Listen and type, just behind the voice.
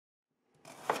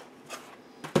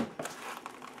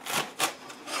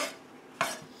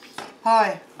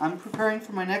Hi, I'm preparing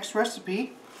for my next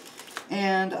recipe,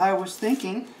 and I was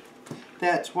thinking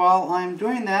that while I'm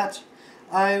doing that,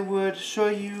 I would show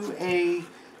you a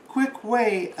quick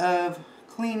way of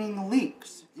cleaning the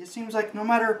leeks. It seems like no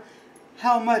matter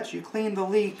how much you clean the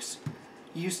leeks,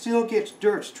 you still get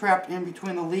dirt trapped in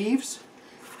between the leaves,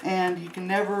 and you can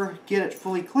never get it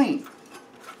fully clean.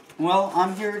 Well,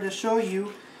 I'm here to show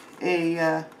you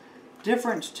a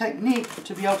different technique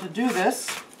to be able to do this,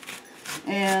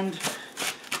 and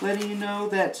letting you know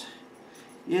that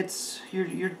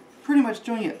you're pretty much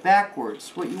doing it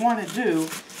backwards. What you want to do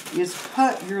is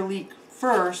cut your leek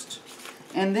first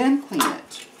and then clean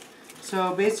it.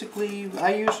 So basically,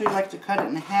 I usually like to cut it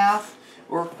in half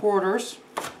or quarters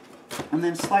and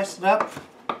then slice it up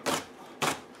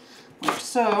like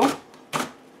so.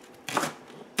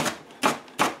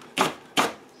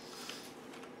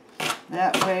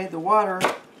 That way the water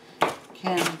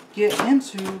can get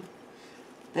into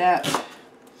that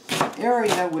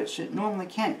area which it normally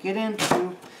can't get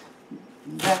into,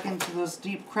 back into those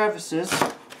deep crevices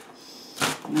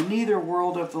in the nether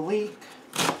world of the leek.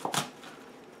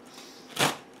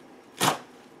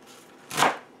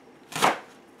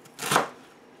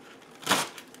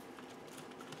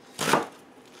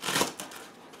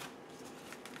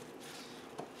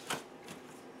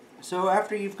 So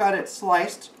after you've got it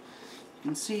sliced,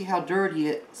 you can see how dirty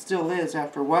it still is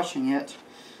after washing it.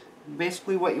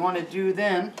 Basically what you want to do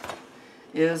then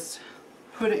is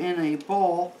put it in a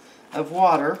bowl of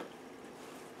water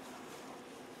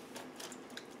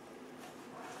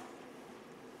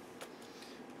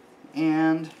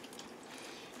and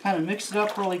kind of mix it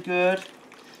up really good.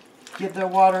 Get the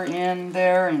water in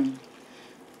there and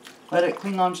let it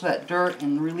cling onto that dirt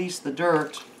and release the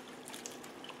dirt.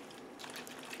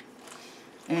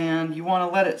 And you want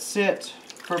to let it sit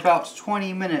for about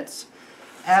 20 minutes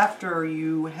after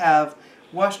you have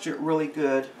washed it really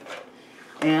good,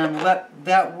 and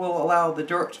that will allow the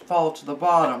dirt to fall to the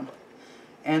bottom.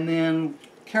 And then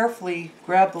carefully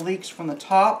grab the leeks from the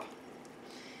top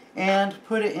and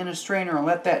put it in a strainer and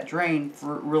let that drain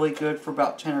for really good for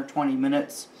about 10 or 20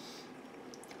 minutes.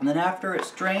 And then after it's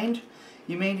drained,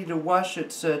 you may need to wash it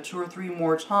 2 or 3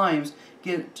 more times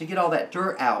to get all that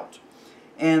dirt out.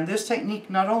 And this technique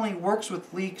not only works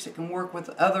with leeks, it can work with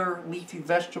other leafy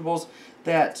vegetables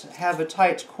that have a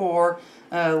tight core,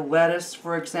 lettuce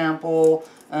for example,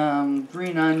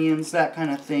 green onions, that kind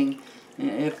of thing,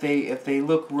 if they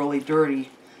look really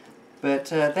dirty. But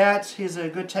that is a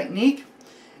good technique,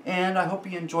 and I hope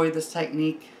you enjoyed this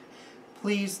technique.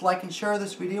 Please like and share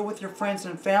this video with your friends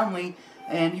and family,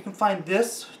 and you can find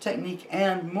this technique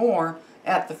and more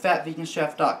at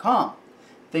thefatveganchef.com.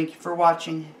 Thank you for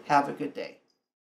watching. Have a good day.